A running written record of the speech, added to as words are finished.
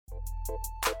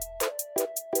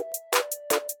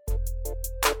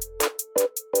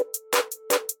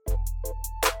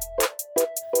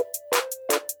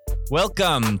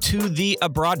Welcome to the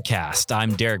Abroadcast.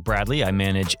 I'm Derek Bradley. I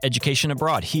manage education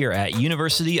abroad here at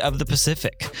University of the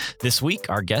Pacific. This week,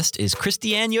 our guest is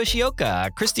Kristi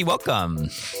Yoshioka. Kristi, welcome.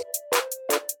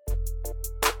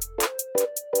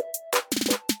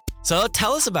 So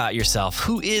tell us about yourself.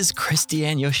 Who is Kristi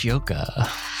Yoshioka?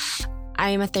 I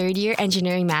am a third-year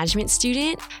engineering management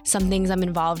student. Some things I'm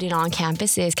involved in on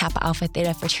campus is Kappa Alpha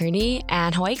Theta Fraternity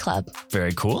and Hawaii Club.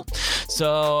 Very cool.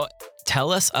 So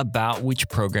tell us about which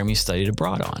program you studied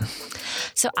abroad on.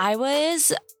 So I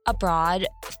was abroad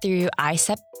through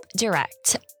ISEP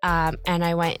Direct, and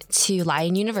I went to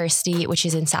Leiden University, which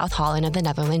is in South Holland of the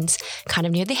Netherlands, kind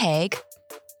of near The Hague.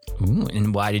 Ooh,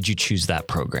 and why did you choose that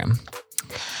program?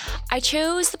 I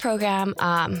chose the program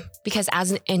because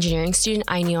as an engineering student,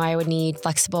 I knew I would need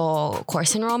flexible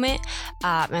course enrollment,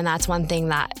 and that's one thing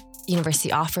that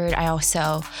university offered. I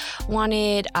also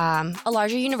wanted a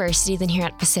larger university than here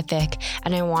at Pacific,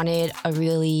 and I wanted a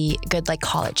really good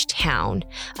college town.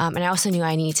 And I also knew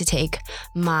I needed to take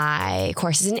my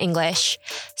courses in English.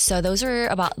 So those were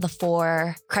about the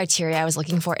 4 criteria I was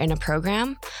looking for in a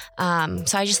program.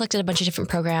 So I just looked at a bunch of different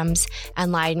programs,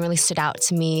 and Leiden really stood out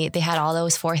to me. They had all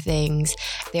those 4 things.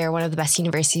 They're one of the best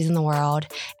universities in the world.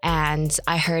 And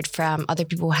I heard from other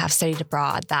people who have studied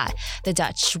abroad that the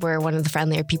Dutch were one of the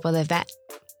friendlier people they've met.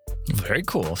 Very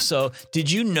cool. So did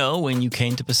you know when you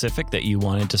came to Pacific that you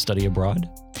wanted to study abroad?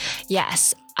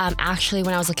 Yes. Actually,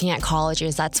 when I was looking at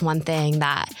colleges, that's one thing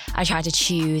that I tried to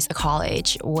choose a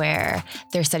college where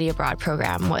their study abroad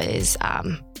program was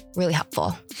really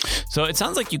helpful. So it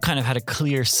sounds like you kind of had a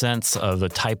clear sense of the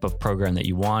type of program that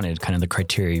you wanted, kind of the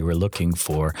criteria you were looking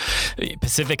for.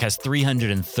 Pacific has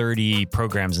 330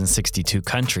 programs in 62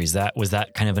 countries. Was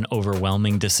that kind of an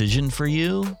overwhelming decision for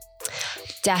you?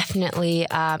 Definitely.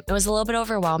 It was a little bit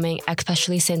overwhelming,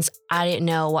 especially since I didn't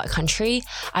know what country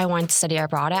I wanted to study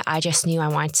abroad at. I just knew I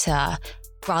wanted to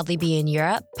broadly be in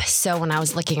Europe. So when I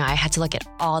was looking, I had to look at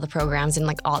all the programs in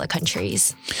all the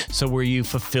countries. So were you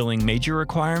fulfilling major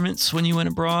requirements when you went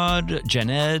abroad? Gen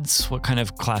Eds? What kind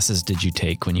of classes did you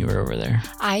take when you were over there?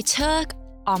 I took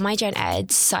all my Gen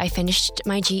Eds. So I finished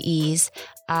my GEs,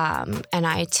 and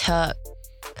I took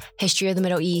History of the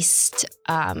Middle East,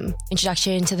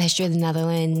 Introduction to the History of the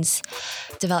Netherlands,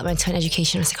 Developmental and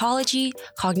Educational Psychology,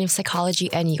 Cognitive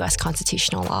Psychology, and U.S.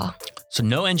 Constitutional Law. So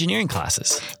no engineering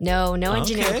classes? No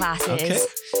engineering classes. Okay.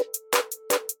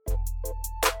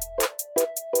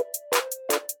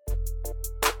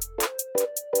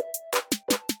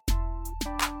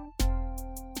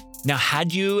 Now,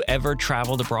 had you ever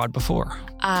traveled abroad before?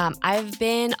 I've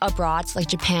been abroad to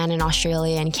Japan and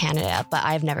Australia and Canada, but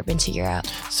I've never been to Europe.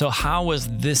 So how was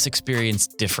this experience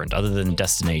different other than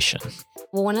destination?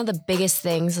 Well, one of the biggest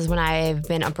things is when I've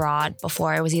been abroad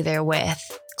before, I was either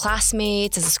with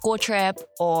classmates as a school trip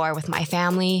or with my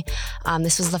family.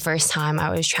 This was the first time I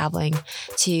was traveling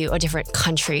to a different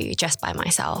country just by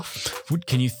myself.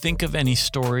 Can you think of any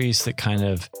stories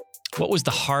that what was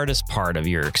the hardest part of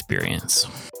your experience?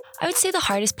 I would say the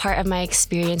hardest part of my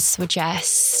experience was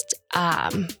just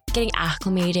getting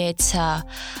acclimated to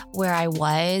where I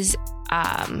was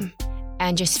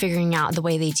and just figuring out the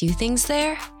way they do things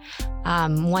there.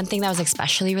 One thing that was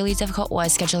especially really difficult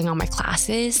was scheduling all my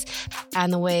classes,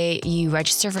 and the way you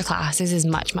register for classes is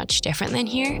much, much different than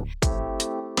here.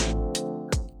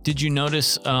 Did you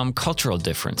notice cultural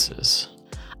differences?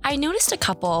 I noticed a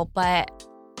couple, but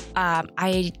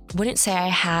I wouldn't say I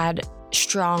had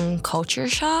strong culture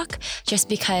shock just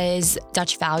because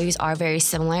Dutch values are very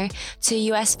similar to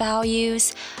U.S.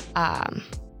 values.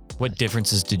 What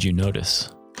differences did you notice?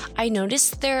 I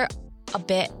noticed they're a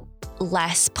bit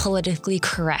less politically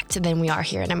correct than we are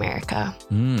here in America.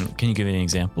 Can you give me an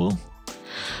example?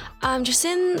 Just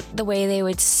in the way they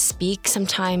would speak,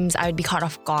 sometimes I would be caught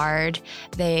off guard.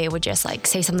 They would just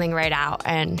say something right out,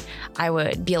 and I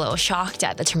would be a little shocked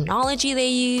at the terminology they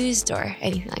used or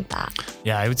anything like that.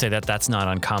 Yeah, I would say that's not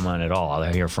uncommon at all.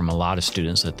 I hear from a lot of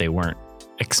students that they weren't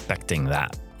expecting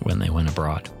that when they went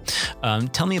abroad.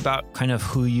 Tell me about kind of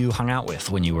who you hung out with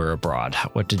when you were abroad.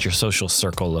 What did your social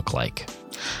circle look like?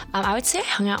 I would say I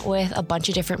hung out with a bunch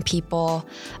of different people.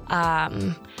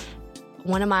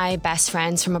 One of my best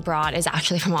friends from abroad is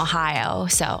actually from Ohio,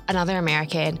 so another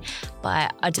American,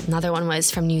 but another one was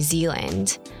from New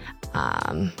Zealand.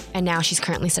 And now she's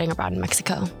currently studying abroad in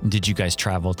Mexico. Did you guys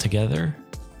travel together?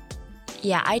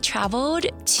 Yeah, I traveled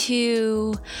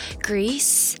to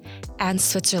Greece and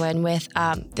Switzerland with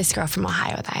this girl from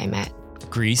Ohio that I met.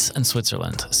 Greece and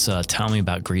Switzerland. So tell me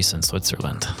about Greece and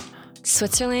Switzerland.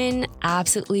 Switzerland,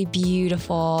 absolutely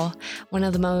beautiful. One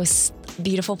of the most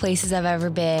beautiful places I've ever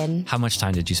been. How much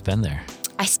time did you spend there?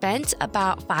 I spent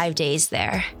about 5 days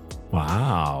there.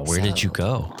 Wow. Where did you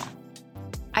go?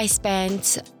 I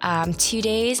spent 2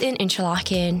 days in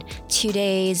Interlaken, 2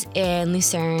 days in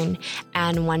Lucerne,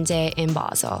 and 1 day in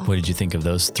Basel. What did you think of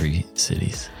those 3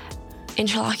 cities?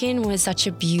 Interlaken was such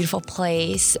a beautiful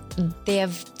place. They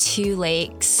have 2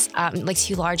 lakes, like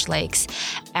 2 large lakes,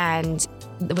 and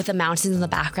with the mountains in the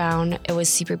background, it was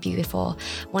super beautiful.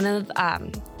 One of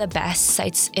the best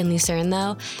sites in Lucerne,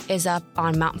 though, is up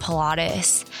on Mount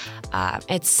Pilatus.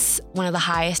 It's one of the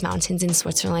highest mountains in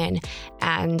Switzerland,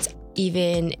 and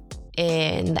even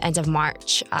in the end of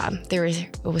March,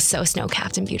 it was so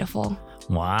snow-capped and beautiful.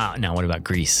 Wow. Now, what about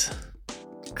Greece?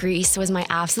 Greece was my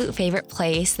absolute favorite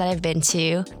place that I've been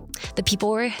to. The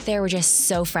people there were just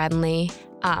so friendly.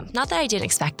 Not that I didn't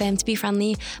expect them to be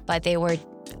friendly, but they were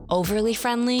overly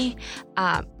friendly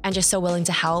and just so willing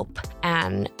to help.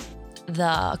 And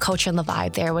the culture and the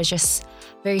vibe there was just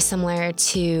very similar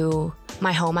to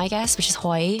my home, I guess, which is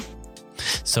Hawaii.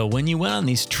 So when you went on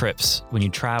these trips, when you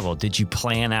traveled, did you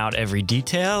plan out every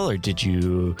detail or did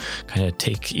you kind of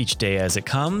take each day as it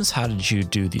comes? How did you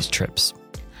do these trips?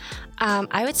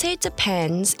 I would say it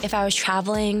depends. If I was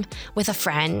traveling with a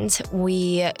friend,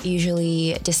 we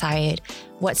usually decide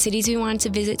what cities we wanted to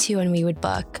visit to, and we would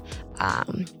book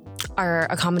our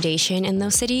accommodation in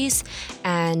those cities.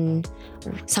 And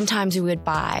sometimes we would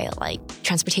buy like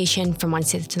transportation from one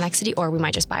city to the next city, or we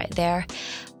might just buy it there.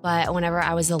 But whenever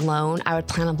I was alone, I would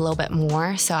plan a little bit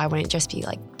more, so I wouldn't just be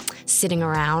like sitting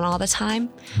around all the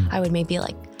time. I would maybe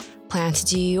like plan to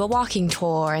do a walking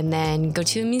tour and then go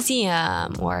to a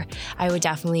museum, or I would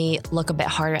definitely look a bit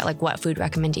harder at like what food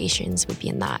recommendations would be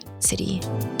in that city.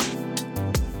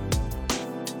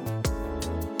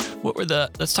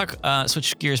 Let's talk,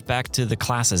 switch gears back to the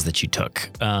classes that you took.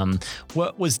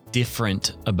 What was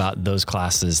different about those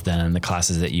classes than the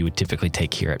classes that you would typically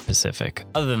take here at Pacific?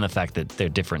 Other than the fact that they're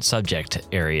different subject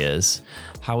areas,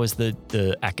 how was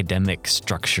the academic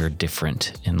structure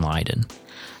different in Leiden?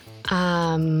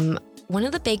 One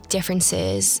of the big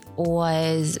differences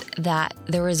was that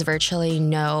there was virtually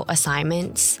no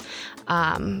assignments.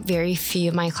 Very few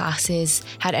of my classes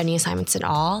had any assignments at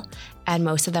all, and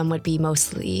most of them would be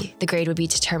the grade would be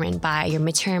determined by your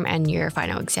midterm and your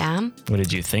final exam. What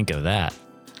did you think of that?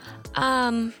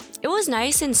 It was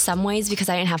nice in some ways because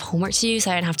I didn't have homework to do,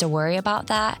 so I didn't have to worry about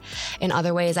that. In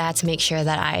other ways, I had to make sure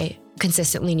that I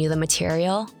consistently knew the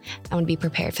material and would be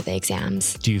prepared for the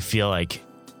exams. Do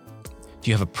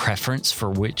you have a preference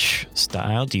for which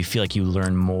style? Do you feel like you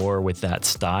learn more with that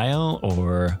style,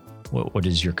 or what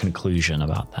is your conclusion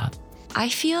about that? I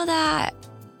feel that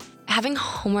having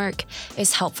homework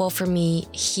is helpful for me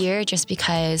here just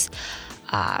because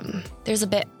there's a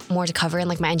bit more to cover in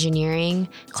like my engineering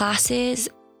classes.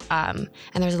 And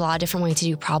there's a lot of different ways to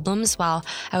do problems while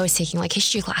I was taking like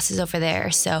history classes over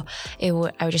there. So I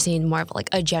would just need more of like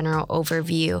a general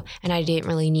overview, and I didn't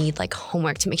really need like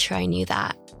homework to make sure I knew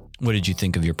that. What did you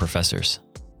think of your professors?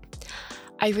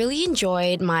 I really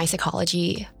enjoyed my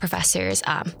psychology professors.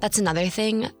 That's another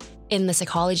thing. In the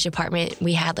psychology department,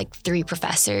 we had like 3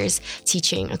 professors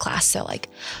teaching a class. So like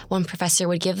one professor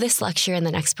would give this lecture and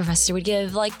the next professor would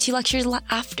give like 2 lectures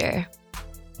after.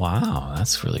 Wow,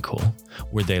 that's really cool.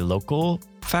 Were they local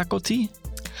faculty?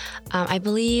 I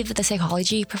believe the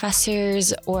psychology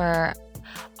professors were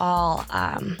all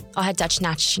had Dutch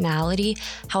nationality.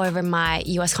 However, my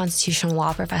U.S. constitutional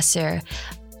law professor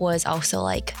was also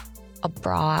like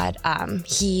abroad.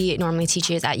 He normally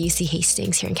teaches at UC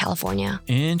Hastings here in California.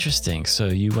 Interesting. So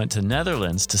you went to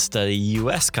Netherlands to study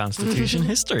U.S. Constitution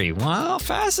history. Wow,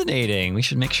 fascinating. We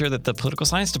should make sure that the political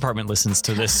science department listens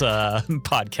to this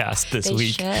podcast this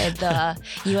week. They should. The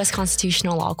U.S.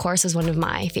 constitutional law course was one of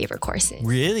my favorite courses.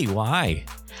 Really? Why?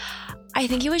 I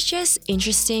think it was just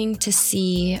interesting to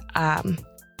see,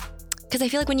 because I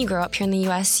feel like when you grow up here in the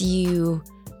U.S., you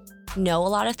know a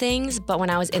lot of things, but when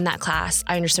I was in that class,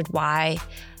 I understood why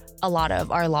a lot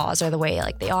of our laws are the way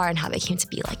like they are and how they came to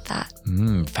be like that.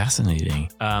 Fascinating.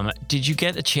 Did you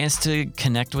get a chance to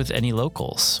connect with any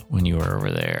locals when you were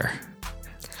over there?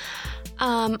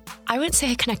 I wouldn't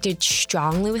say I connected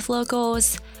strongly with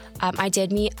locals. I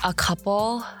did meet a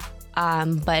couple,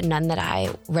 but none that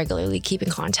I regularly keep in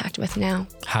contact with now.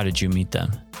 How did you meet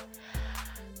them?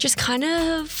 Just kind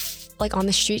of like on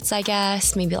the streets, I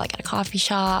guess, maybe like at a coffee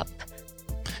shop.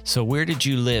 So where did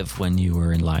you live when you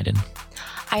were in Leiden?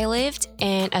 I lived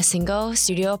in a single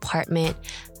studio apartment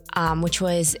which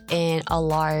was in a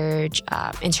large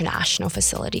international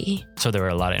facility. So there were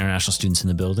a lot of international students in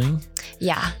the building?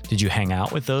 Yeah. Did you hang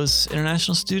out with those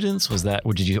international students?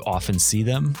 Did you often see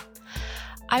them?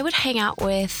 I would hang out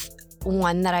with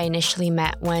one that I initially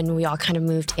met when we all kind of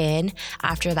moved in.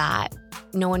 After that,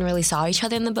 no one really saw each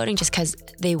other in the building just because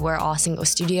they were all single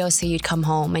studios. So you'd come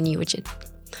home and you would just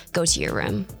go to your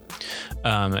room.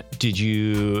 Did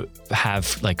you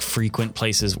have like frequent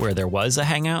places where there was a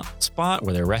hangout spot?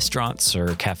 Were there restaurants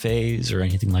or cafes or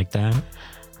anything like that?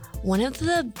 One of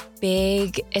the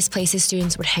biggest places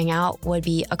students would hang out would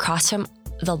be across from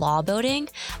the law building.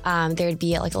 There would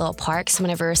be like a little park. So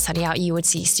whenever it was sunny out, you would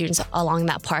see students along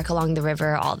that park, along the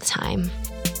river all the time.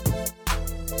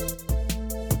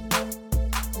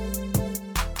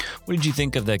 What did you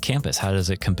think of the campus? How does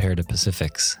it compare to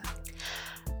Pacific's?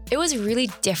 It was really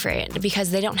different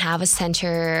because they don't have a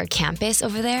center campus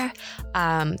over there.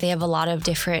 They have a lot of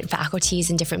different faculties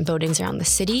in different buildings around the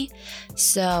city.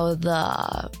 So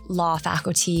the law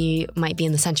faculty might be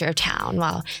in the center of town,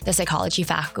 while the psychology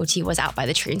faculty was out by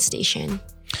the train station.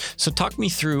 So talk me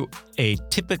through a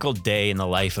typical day in the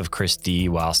life of Kristi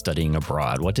while studying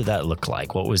abroad. What did that look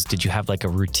like? Did you have like a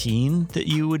routine that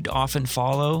you would often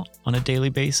follow on a daily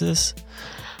basis?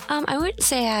 I wouldn't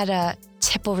say I had a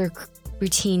typical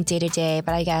routine day to day,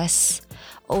 but I guess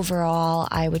overall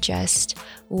I would just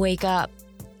wake up,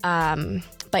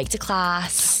 bike to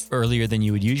class. Earlier than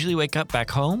you would usually wake up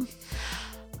back home?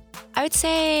 I would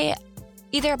say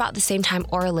either about the same time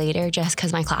or later, just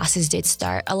because my classes did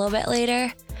start a little bit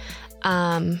later.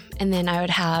 And then I would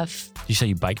have... You say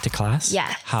you bike to class?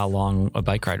 Yeah. How long a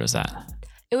bike ride was that?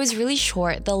 It was really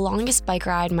short. The longest bike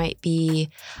ride might be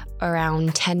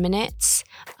around 10 minutes.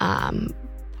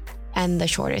 And the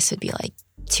shortest would be like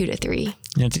 2 to 3.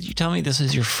 Now, did you tell me this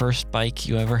is your first bike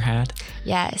you ever had?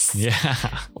 Yes.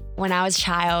 Yeah. When I was a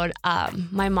child,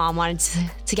 my mom wanted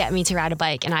to get me to ride a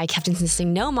bike, and I kept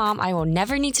insisting, no, Mom, I will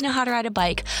never need to know how to ride a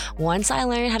bike. Once I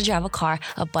learn how to drive a car,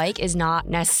 a bike is not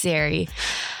necessary.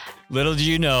 Little did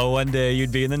you know, one day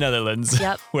you'd be in the Netherlands.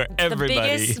 Yep. Where everybody...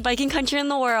 The biggest biking country in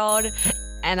the world.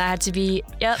 And I had to be,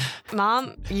 yep,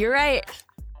 Mom, you're right.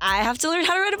 I have to learn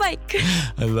how to ride a bike.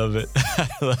 I love it. I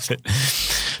love it.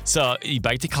 So you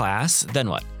bike to class, then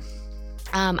what?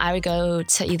 I would go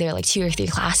to either like 2 or 3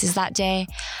 classes that day.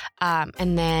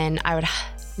 And then I would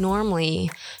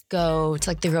normally go to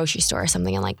like the grocery store or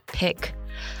something and like pick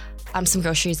some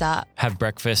groceries up. Have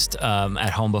breakfast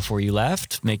at home before you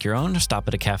left? Make your own or stop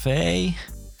at a cafe?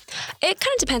 It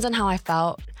kind of depends on how I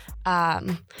felt.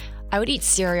 I would eat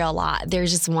cereal a lot.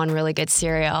 There's just one really good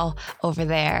cereal over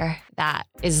there that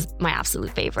is my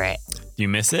absolute favorite. You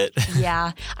miss it?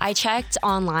 Yeah. I checked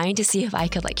online to see if I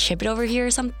could like ship it over here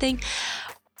or something.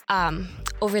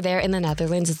 Over there in the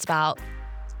Netherlands, it's about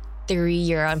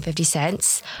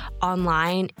 €3.50.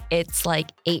 Online, it's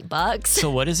like $8.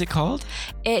 So what is it called?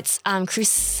 It's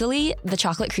Kristi, the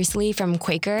chocolate Kristi from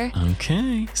Quaker.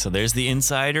 Okay. So there's the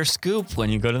insider scoop. When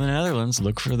you go to the Netherlands,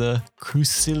 look for the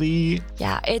Kristi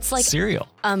Yeah, it's like cereal.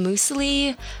 A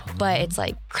muesli, but it's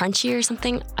like crunchy or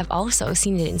something. I've also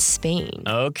seen it in Spain.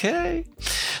 Okay.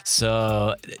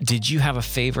 So did you have a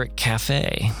favorite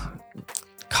cafe?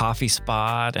 Coffee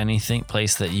spot, anything,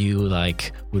 place that you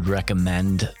like would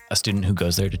recommend a student who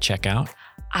goes there to check out?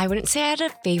 I wouldn't say I had a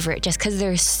favorite just because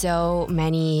there's so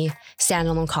many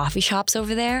standalone coffee shops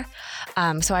over there.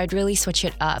 So I'd really switch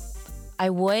it up. I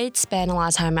would spend a lot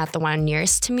of time at the one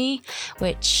nearest to me,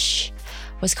 which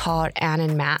was called Ann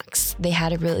and Max. They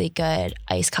had a really good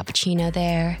iced cappuccino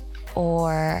there.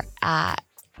 Or at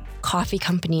Coffee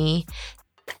Company,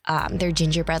 their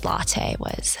gingerbread latte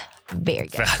was very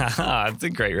good. That's a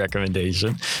great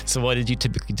recommendation. So what did you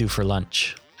typically do for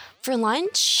lunch? For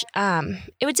lunch,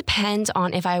 it would depend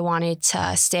on if I wanted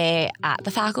to stay at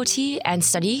the faculty and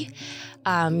study.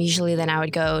 Usually then I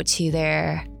would go to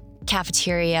their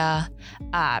cafeteria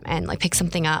and like pick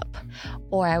something up,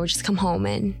 or I would just come home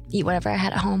and eat whatever I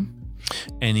had at home.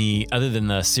 Other than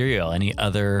the cereal, any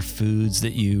other foods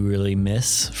that you really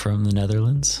miss from the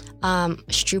Netherlands?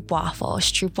 Stroopwafel.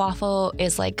 Stroopwafel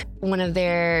is like one of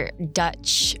their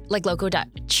Dutch, like local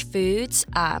Dutch foods.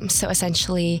 So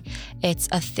essentially it's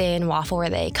a thin waffle where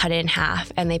they cut it in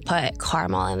half and they put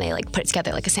caramel and they like put it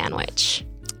together like a sandwich.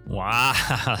 Wow,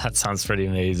 that sounds pretty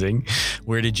amazing.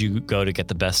 Where did you go to get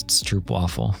the best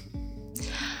stroopwafel?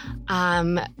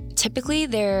 Typically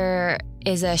there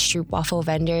is a stroopwafel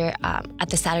vendor at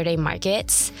the Saturday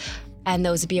markets, and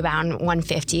those would be around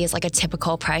 $1.50 is like a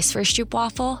typical price for a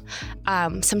stroopwafel.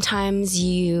 Sometimes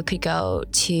you could go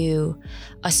to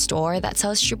a store that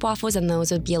sells stroopwafels, and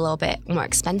those would be a little bit more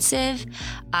expensive.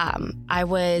 I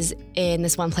was in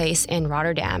this one place in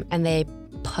Rotterdam, and they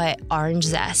put orange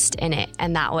zest in it.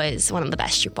 And that was one of the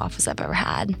best stroopwafels I've ever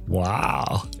had.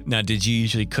 Wow. Now, did you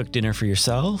usually cook dinner for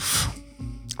yourself?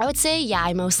 I would say, yeah,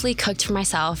 I mostly cooked for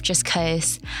myself just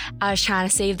because I was trying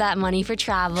to save that money for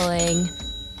traveling.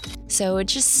 So it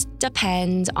just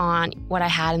depends on what I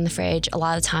had in the fridge. A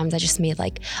lot of times I just made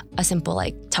like a simple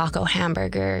like taco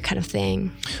hamburger kind of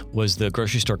thing. Was the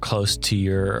grocery store close to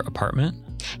your apartment?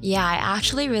 Yeah, I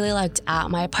actually really lucked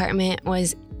out. My apartment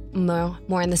was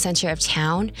more in the center of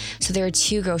town. So there were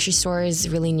 2 grocery stores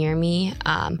really near me.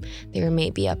 They were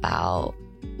maybe about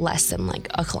less than like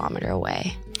a kilometer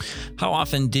away. How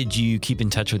often did you keep in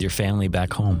touch with your family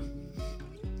back home?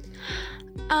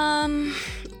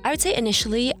 I would say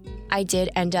initially I did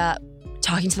end up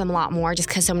talking to them a lot more just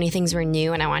because so many things were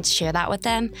new and I wanted to share that with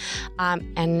them.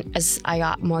 And as I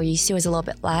got more used to it, it was a little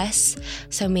bit less.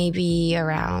 So maybe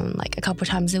around like a couple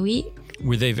times a week.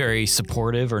 Were they very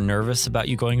supportive or nervous about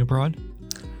you going abroad?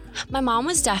 My mom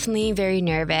was definitely very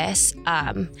nervous.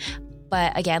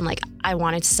 But again, like I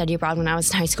wanted to study abroad when I was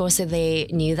in high school, so they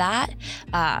knew that.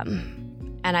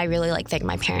 And I really like thank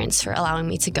my parents for allowing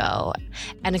me to go,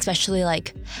 and especially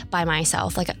like by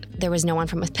myself. Like there was no one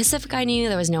from Pacific I knew.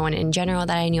 There was no one in general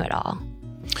that I knew at all.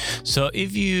 So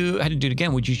if you had to do it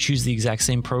again, would you choose the exact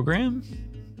same program?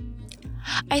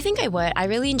 I think I would. I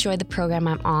really enjoyed the program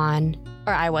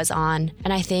I was on,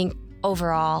 and I think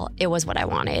overall it was what I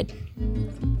wanted.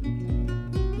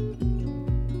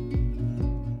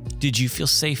 Did you feel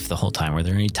safe the whole time? Were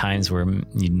there any times where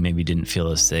you maybe didn't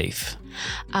feel as safe?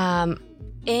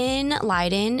 In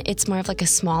Leiden, it's more of like a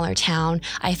smaller town.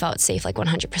 I felt safe like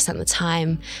 100% of the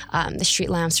time. The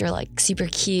street lamps were like super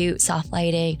cute, soft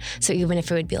lighting. So even if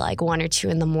it would be like 1 or 2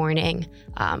 in the morning,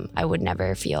 I would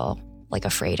never feel like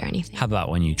afraid or anything. How about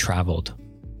when you traveled?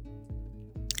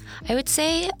 I would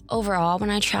say overall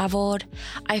when I traveled,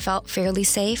 I felt fairly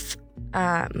safe.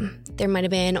 There might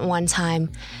have been one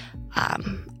time,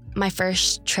 my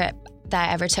first trip that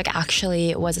I ever took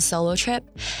actually was a solo trip,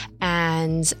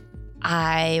 and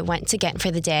I went to Ghent for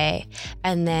the day,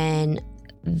 and then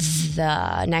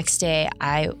the next day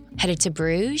I headed to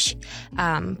Bruges.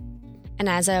 And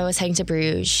as I was heading to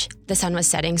Bruges, the sun was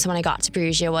setting, so when I got to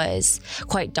Bruges, it was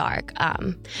quite dark.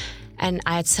 And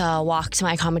I had to walk to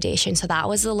my accommodation, so that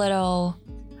was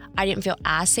I didn't feel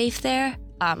as safe there.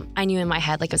 I knew in my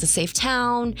head like it was a safe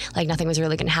town, like nothing was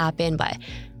really gonna happen, but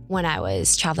when I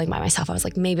was traveling by myself, I was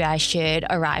like, maybe I should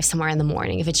arrive somewhere in the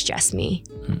morning if it's just me.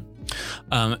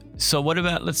 So what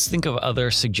about, let's think of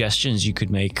other suggestions you could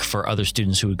make for other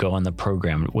students who would go on the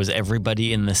program. Was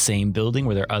everybody in the same building?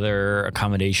 Were there other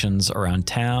accommodations around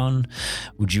town?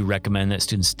 Would you recommend that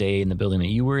students stay in the building that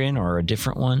you were in or a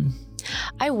different one?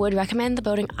 I would recommend the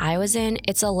building I was in.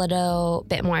 It's a little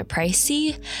bit more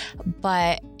pricey,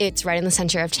 but it's right in the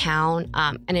center of town,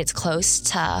 and it's close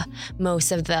to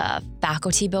most of the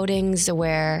faculty buildings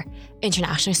where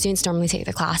international students normally take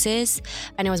their classes,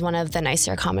 and it was one of the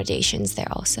nicer accommodations there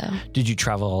also. Did you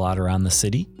travel a lot around the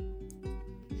city?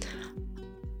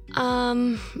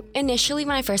 Initially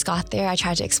when I first got there, I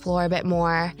tried to explore a bit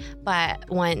more, but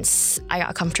once I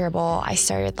got comfortable, I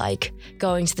started like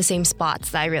going to the same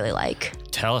spots that I really like.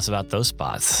 Tell us about those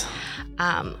spots.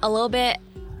 A little bit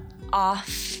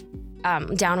off,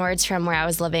 downwards from where I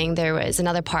was living, there was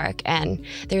another park, and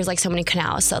there was like so many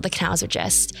canals, so the canals would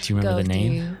just Do you remember the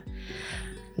name? Through.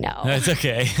 No. That's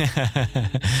okay.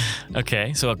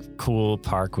 Okay, so a cool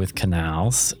park with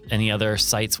canals. Any other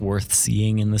sites worth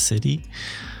seeing in the city?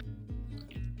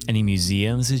 Any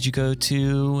museums did you go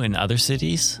to in other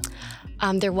cities?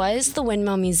 There was the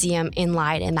Windmill Museum in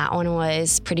Leiden. That one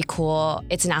was pretty cool.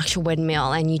 It's an actual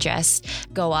windmill, and you just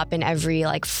go up, and every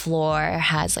like floor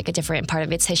has like a different part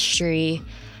of its history.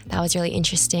 That was really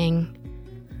interesting.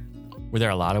 Were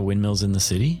there a lot of windmills in the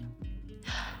city?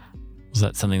 Was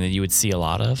that something that you would see a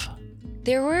lot of?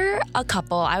 There were a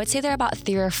couple. I would say there are about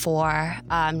 3 or 4.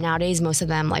 Nowadays, most of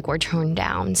them like were torn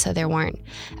down, so there weren't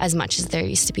as much as there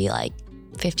used to be like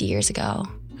 50 years ago.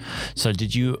 So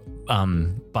did you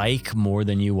bike more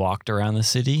than you walked around the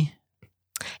city?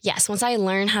 Yes, once I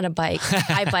learned how to bike,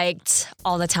 I biked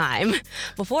all the time.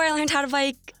 Before I learned how to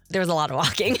bike, there was a lot of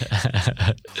walking.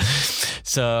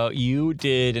 So you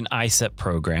did an ISEP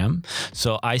program.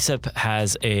 So ISEP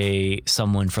has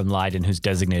someone from Leiden who's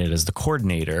designated as the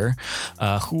coordinator.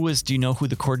 Do you know who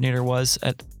the coordinator was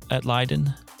at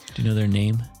Leiden? Do you know their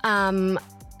name?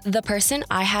 The person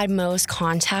I had most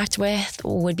contact with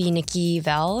would be Nikki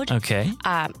Veld. Okay.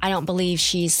 I don't believe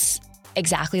she's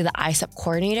exactly the ISEP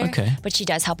coordinator, but she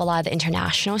does help a lot of the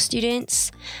international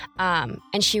students. And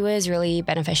she was really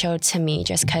beneficial to me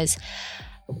just because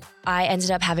I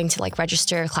ended up having to like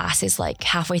register classes like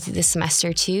halfway through the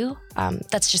semester too.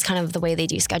 That's just kind of the way they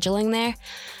do scheduling there.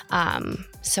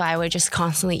 So I would just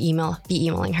constantly be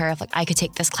emailing her if like I could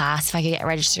take this class, if I could get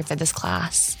registered for this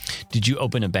class. Did you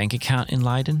open a bank account in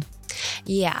Leiden?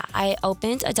 Yeah, I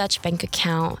opened a Dutch bank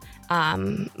account.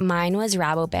 Mine was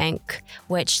Rabobank,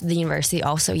 which the university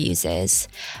also uses.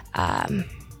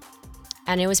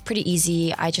 And it was pretty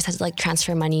easy. I just had to like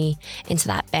transfer money into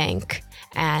that bank,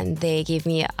 and they gave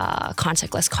me a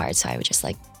contactless card. So I would just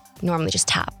like normally just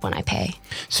tap when I pay.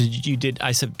 So you did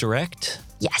ISEP Direct?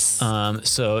 Yes.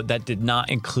 So that did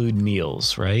not include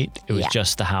meals, right? It was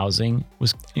just the housing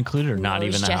was included, or not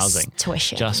even the housing?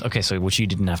 Tuition. Okay, so which you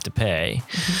didn't have to pay.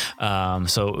 Mm-hmm.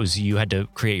 So it was, you had to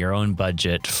create your own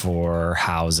budget for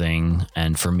housing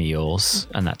and for meals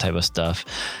and that type of stuff.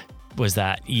 Was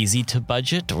that easy to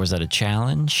budget, or was that a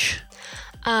challenge?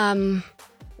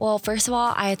 Well, first of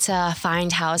all, I had to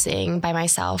find housing by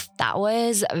myself. That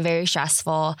was very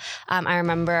stressful. I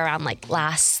remember around like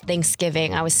last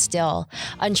Thanksgiving, I was still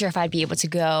unsure if I'd be able to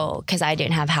go because I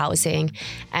didn't have housing.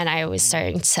 And I was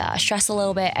starting to stress a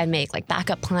little bit and make like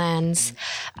backup plans.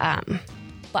 But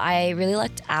I really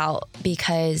lucked out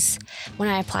because when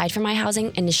I applied for my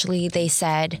housing, initially they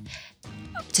said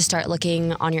to start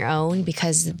looking on your own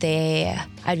because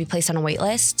I'd be placed on a wait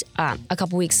list. A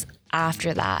couple weeks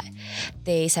after that,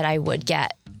 they said I would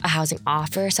get a housing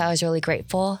offer. So I was really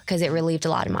grateful because it relieved a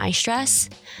lot of my stress.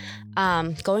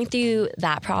 Going through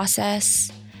that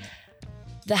process,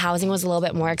 the housing was a little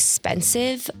bit more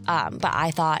expensive, but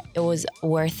I thought it was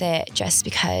worth it just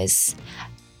because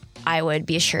I would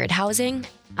be assured housing.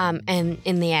 And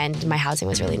in the end, my housing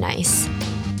was really nice.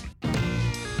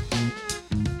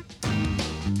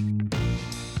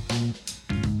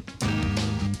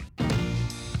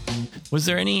 Was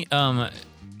there any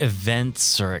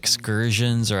events or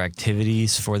excursions or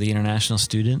activities for the international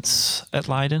students at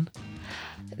Leiden?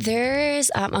 There's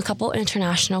a couple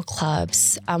international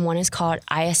clubs. One is called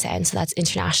ISN, so that's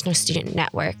International Student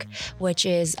Network, which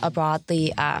is a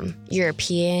broadly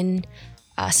European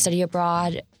study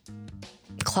abroad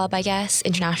club, I guess,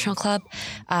 international club.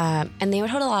 And they would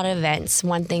hold a lot of events.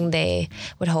 One thing they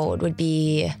would hold would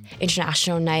be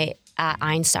International Night at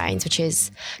Einstein's, which is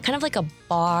kind of like a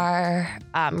bar,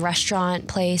 restaurant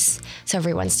place. So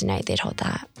every Wednesday night they'd hold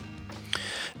that.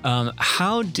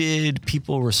 How did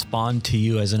people respond to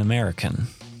you as an American?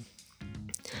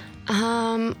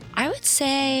 I would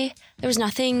say there was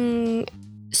nothing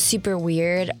super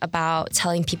weird about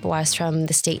telling people I was from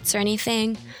the States or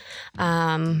anything.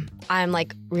 I'm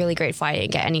like really grateful I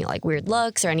didn't get any like weird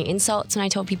looks or any insults when I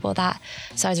told people that.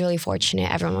 So I was really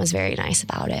fortunate. Everyone was very nice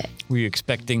about it. Were you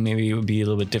expecting maybe it would be a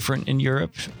little bit different in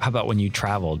Europe? How about when you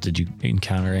traveled? Did you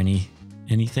encounter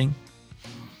anything?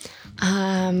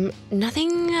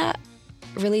 Nothing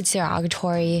really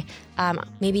derogatory.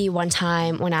 Maybe one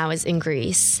time when I was in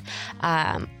Greece,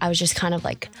 I was just kind of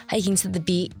like hiking to the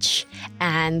beach,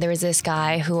 and there was this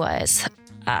guy who was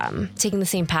taking the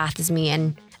same path as me,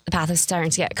 and the path was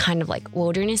starting to get kind of like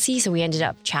wildernessy, so we ended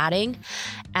up chatting.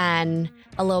 And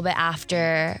a little bit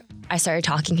after I started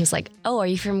talking, he was like, "Oh, are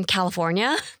you from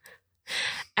California?"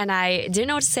 And I didn't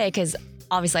know what to say because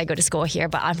obviously I go to school here,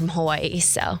 but I'm from Hawaii,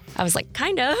 so I was like,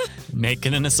 kind of.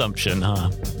 Making an assumption,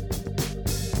 huh?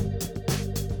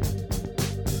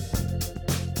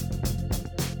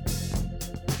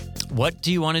 What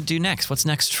do you want to do next? What's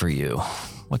next for you?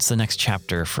 What's the next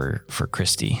chapter for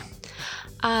Kristi?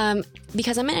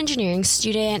 Because I'm an engineering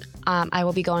student, I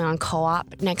will be going on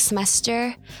co-op next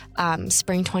semester,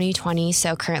 spring 2020.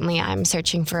 So currently I'm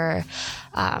searching for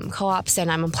co-ops and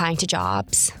I'm applying to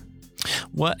jobs.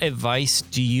 What advice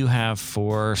do you have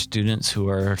for students who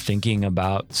are thinking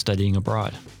about studying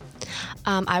abroad?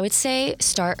 I would say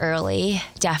start early,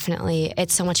 definitely.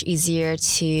 It's so much easier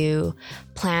to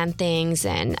plan things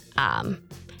and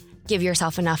give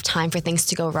yourself enough time for things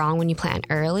to go wrong when you plan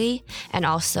early, and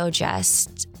also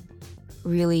just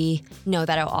really know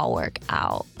that it'll all work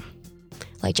out.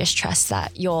 Like just trust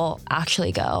that you'll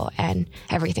actually go and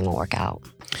everything will work out.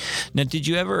 Now, did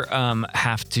you ever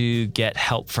have to get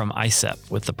help from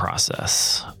ISEP with the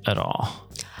process at all?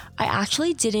 I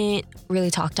actually didn't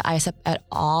really talk to ISEP at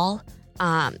all.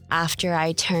 After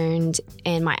I turned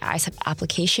in my ISEP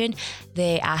application,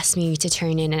 they asked me to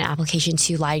turn in an application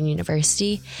to Leiden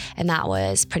University, and that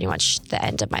was pretty much the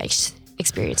end of my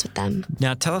experience with them.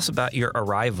 Now, tell us about your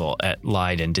arrival at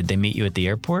Leiden. Did they meet you at the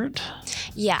airport?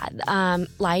 Yeah,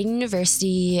 Leiden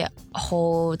University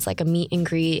holds like a meet and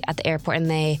greet at the airport, and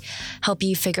they help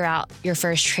you figure out your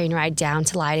first train ride down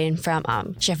to Leiden from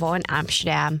Schiphol in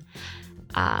Amsterdam,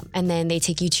 and then they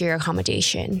take you to your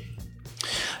accommodation.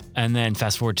 And then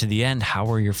fast forward to the end, how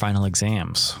were your final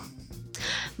exams?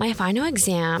 My final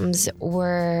exams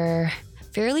were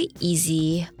fairly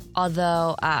easy,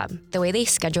 although the way they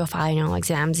schedule final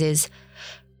exams is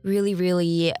really,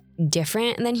 really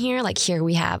different than here. Like here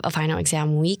we have a final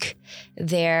exam week.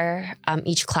 There,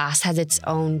 each class has its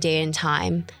own day and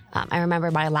time. I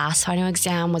remember my last final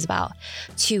exam was about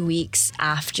 2 weeks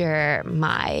after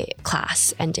my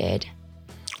class ended.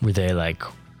 Were they like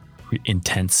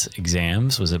intense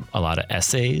exams? Was it a lot of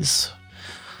essays?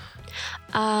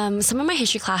 Some of my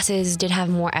history classes did have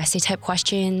more essay type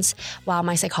questions, while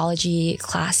my psychology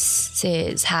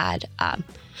classes had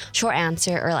short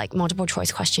answer or like multiple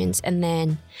choice questions. And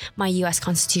then my U.S.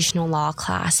 constitutional law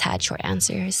class had short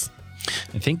answers.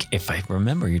 I think if I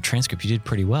remember your transcript, you did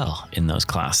pretty well in those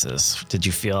classes. Did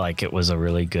you feel like it was a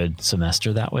really good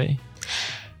semester that way?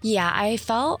 Yeah, I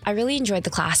really enjoyed the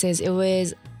classes. It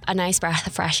was a nice breath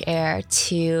of fresh air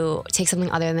to take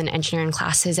something other than engineering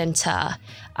classes and to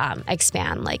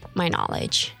expand like my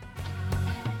knowledge.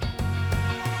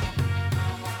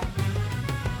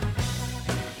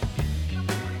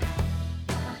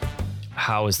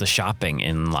 How was the shopping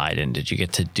in Leiden? Did you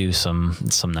get to do some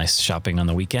nice shopping on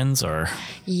the weekends or?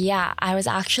 Yeah, I was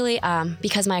actually,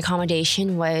 because my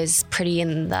accommodation was pretty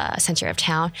in the center of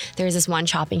town, there was this one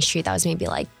shopping street that was maybe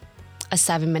like a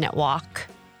 7-minute walk.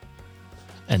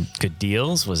 And good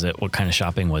deals? What kind of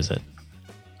shopping was it?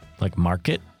 Like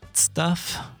market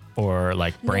stuff or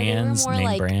like brands,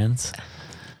 name brands?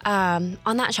 On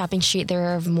that shopping street, there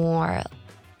were more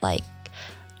like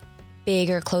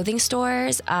bigger clothing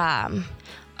stores.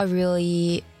 A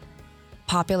really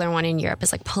popular one in Europe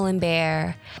is like Pull &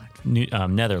 Bear.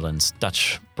 Netherlands,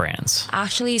 Dutch brands.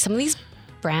 Actually, some of these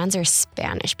brands are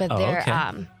Spanish, but they're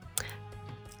okay.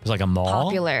 It was like a mall?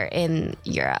 Popular in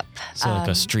Europe. So like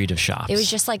a street of shops. It was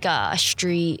just like a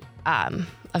street of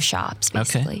shops,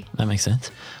 basically. Okay, that makes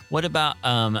sense. What about,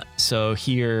 so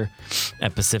here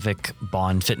at Pacific,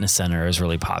 Bond Fitness Center is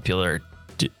really popular.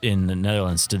 In the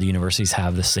Netherlands, do the universities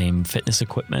have the same fitness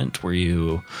equipment?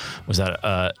 There's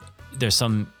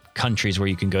some countries where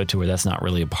you can go to where that's not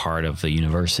really a part of the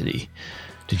university.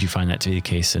 Did you find that to be the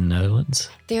case in the Netherlands?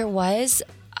 There was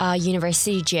a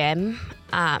university gym.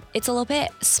 It's a little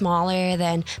bit smaller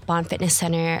than Bond Fitness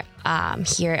Center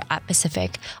here at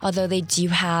Pacific, although they do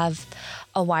have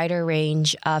a wider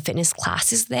range of fitness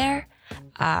classes there.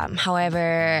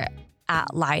 However,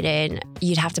 at Leiden,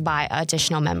 you'd have to buy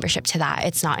additional membership to that.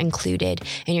 It's not included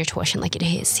in your tuition like it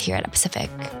is here at Pacific.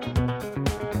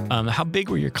 How big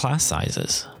were your class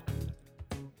sizes?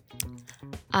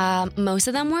 Most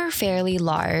of them were fairly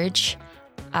large.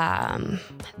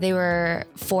 They were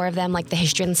 4 of them, like the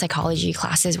history and psychology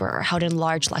classes were held in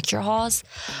large lecture halls,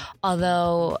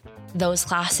 although those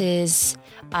classes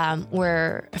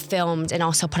were filmed and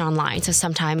also put online. So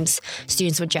sometimes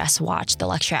students would just watch the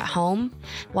lecture at home,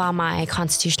 while my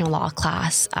constitutional law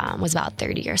class was about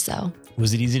 30 or so.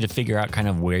 Was it easy to figure out kind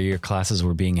of where your classes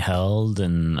were being held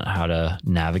and how to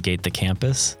navigate the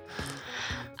campus?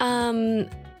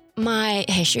 My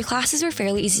history classes were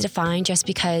fairly easy to find just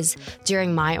because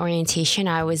during my orientation,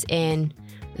 I was in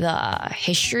the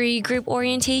history group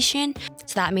orientation.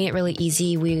 So that made it really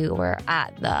easy. We were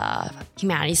at the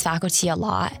humanities faculty a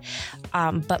lot.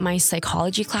 But my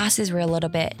psychology classes were a little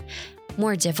bit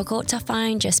more difficult to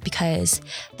find just because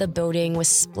the building was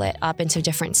split up into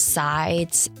different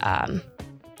sides.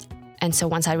 And so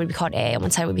one side would be called A and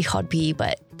one side would be called B,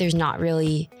 but there's not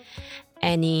really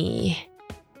any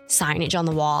signage on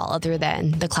the wall other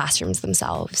than the classrooms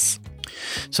themselves.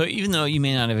 So even though you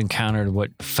may not have encountered what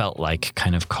felt like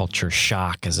kind of culture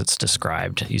shock as it's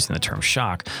described using the term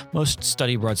shock, most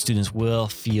study abroad students will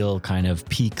feel kind of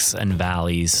peaks and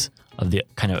valleys of the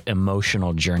kind of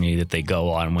emotional journey that they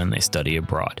go on when they study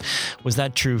abroad. Was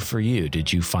that true for you?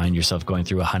 Did you find yourself going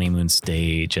through a honeymoon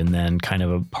stage and then kind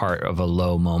of a part of a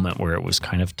low moment where it was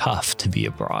kind of tough to be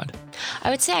abroad?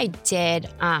 I would say I did.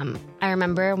 I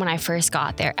remember when I first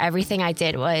got there, everything I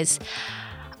did was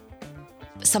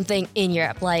something in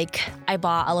Europe. Like I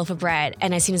bought a loaf of bread,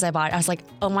 and as soon as I bought it, I was like,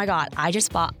 oh my God, I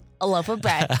just bought a loaf of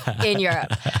bread in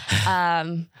Europe.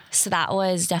 So that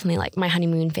was definitely like my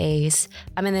honeymoon phase.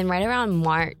 And then right around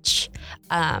March,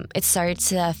 I started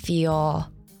to feel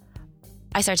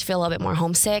a little bit more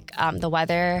homesick. The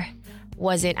weather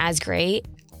wasn't as great.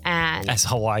 As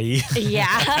Hawaii.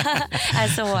 Yeah,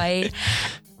 as Hawaii.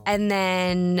 And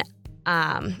then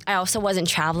I also wasn't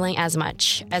traveling as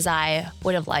much as I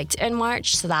would have liked in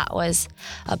March. So that was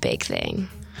a big thing.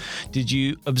 Did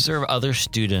you observe other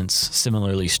students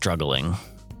similarly struggling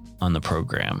on the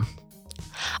program?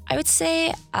 I would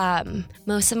say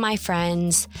most of my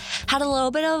friends had a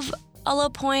little bit of a low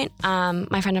point.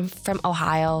 My friend from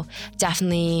Ohio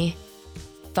definitely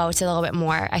felt it a little bit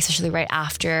more, especially right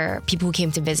after people who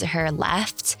came to visit her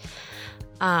left.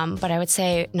 But I would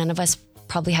say none of us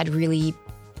probably had really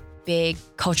big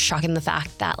culture shock in the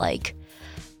fact that like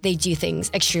they do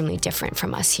things extremely different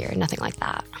from us here. Nothing like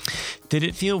that. Did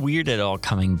it feel weird at all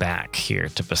coming back here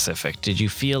to Pacific? Did you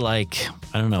feel like,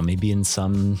 I don't know, maybe in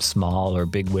some small or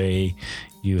big way,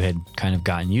 you had kind of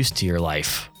gotten used to your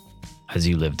life as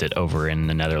you lived it over in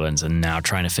the Netherlands, and now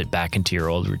trying to fit back into your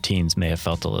old routines may have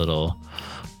felt a little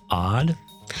odd?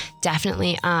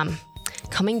 Definitely.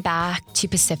 Coming back to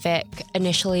Pacific,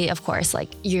 initially, of course,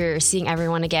 like you're seeing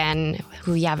everyone again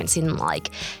who you haven't seen in like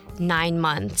 9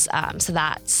 months. So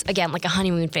that's, again, like a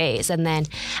honeymoon phase. And then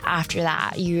after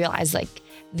that, you realize like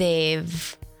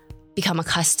they've become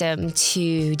accustomed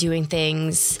to doing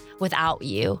things without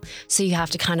you. So you have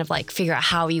to kind of like figure out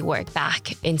how you work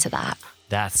back into that.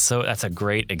 That's a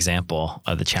great example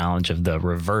of the challenge of the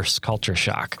reverse culture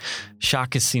shock.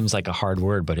 Shock seems like a hard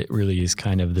word, but it really is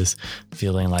kind of this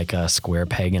feeling like a square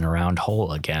peg in a round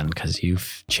hole again, because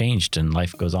you've changed and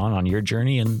life goes on your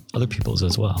journey and other people's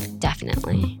as well.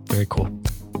 Definitely. Very cool.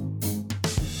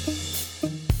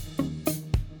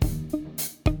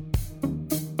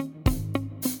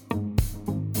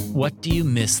 What do you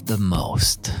miss the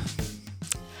most?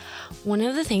 One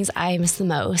of the things I miss the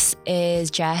most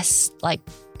is just like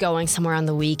going somewhere on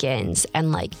the weekends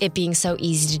and like it being so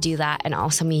easy to do that. And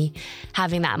also me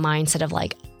having that mindset of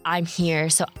like, I'm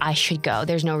here, so I should go.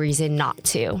 There's no reason not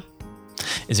to.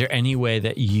 Is there any way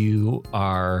that you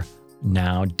are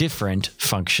now different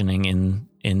functioning in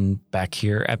back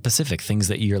here at Pacific? Things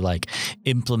that you're like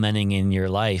implementing in your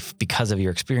life because of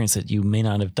your experience that you may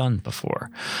not have done before?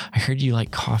 I heard you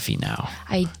like coffee now.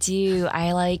 I do.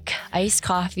 I like iced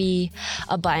coffee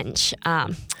a bunch.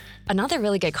 Another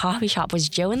really good coffee shop was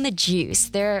Joe and the Juice.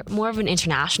 They're more of an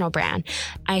international brand.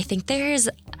 I think there's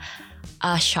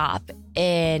a shop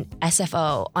in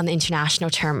SFO on the international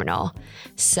terminal.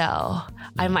 So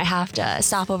I might have to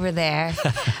stop over there.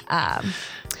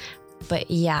 But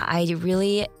yeah, I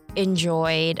really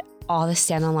enjoyed all the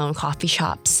standalone coffee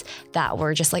shops that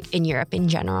were just like in Europe in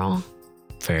general.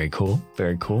 Very cool.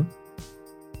 Very cool.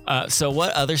 So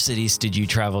what other cities did you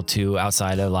travel to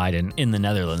outside of Leiden in the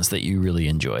Netherlands that you really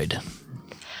enjoyed?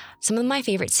 Some of my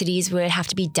favorite cities would have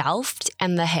to be Delft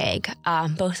and The Hague.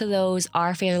 Both of those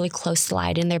are fairly close to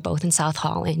Leiden. They're both in South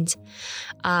Holland.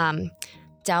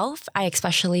 Delft, I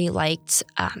especially liked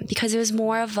because it was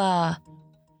more of a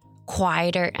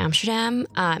quieter Amsterdam.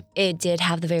 It did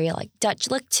have the very like Dutch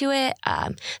look to it.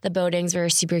 The buildings were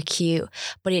super cute,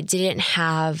 but it didn't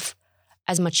have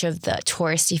as much of the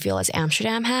touristy feel as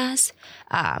Amsterdam has.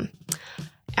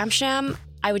 Amsterdam,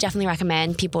 I would definitely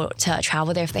recommend people to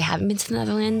travel there if they haven't been to the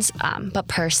Netherlands. But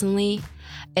personally,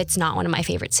 it's not one of my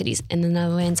favorite cities in the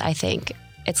Netherlands. I think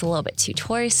it's a little bit too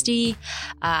touristy,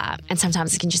 and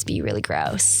sometimes it can just be really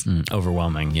gross.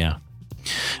 Overwhelming, yeah.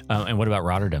 And what about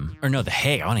Rotterdam? Or no, The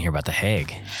Hague. I want to hear about The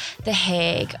Hague. The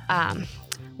Hague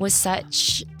was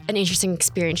such an interesting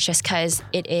experience just because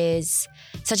it is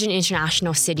such an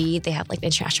international city. They have like the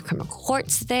international criminal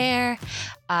courts there.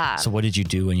 So what did you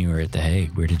do when you were at The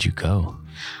Hague? Where did you go?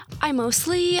 I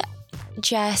mostly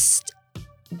just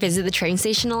visited the train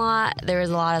station a lot. There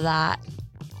was a lot of that.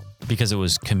 Because it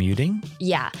was commuting?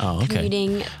 Yeah. Oh, okay.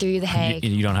 Commuting through The Hague.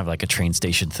 You don't have like a train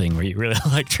station thing where you really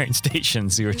like train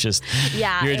stations. You were just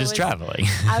traveling.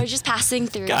 I was just passing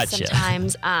through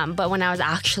sometimes. But when I was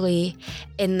actually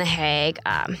in The Hague,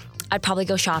 I'd probably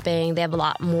go shopping. They have a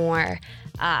lot more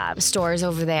stores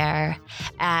over there,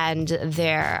 and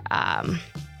their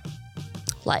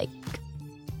like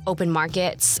open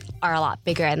markets are a lot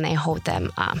bigger, and they hold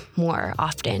them more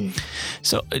often.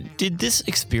 So did this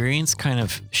experience kind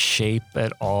of shape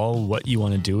at all what you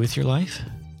want to do with your life?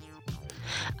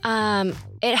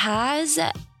 It has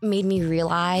made me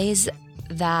realize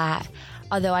that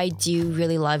although I do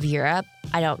really love Europe,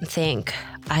 I don't think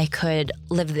I could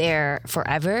live there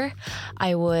forever.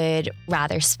 I would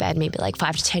rather spend maybe like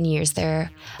 5 to 10 years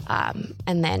there and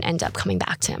then end up coming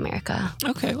back to America.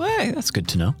 Okay, well, hey, that's good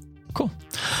to know. Cool.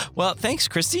 Well, thanks,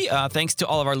 Kristi. Thanks to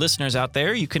all of our listeners out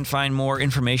there. You can find more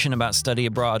information about study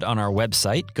abroad on our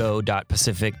website,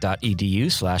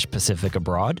 go.pacific.edu/Pacific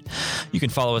Abroad. You can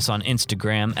follow us on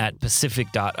Instagram at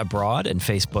Pacific.abroad and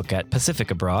Facebook at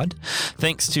Pacific Abroad.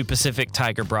 Thanks to Pacific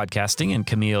Tiger Broadcasting and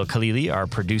Camille Khalili, our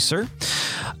producer.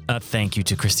 Thank you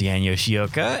to Kristi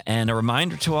Yoshioka. And a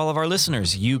reminder to all of our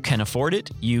listeners, you can afford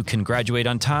it. You can graduate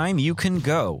on time. You can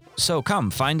go. So come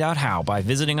find out how by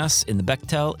visiting us in the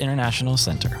Bechtel International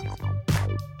Center.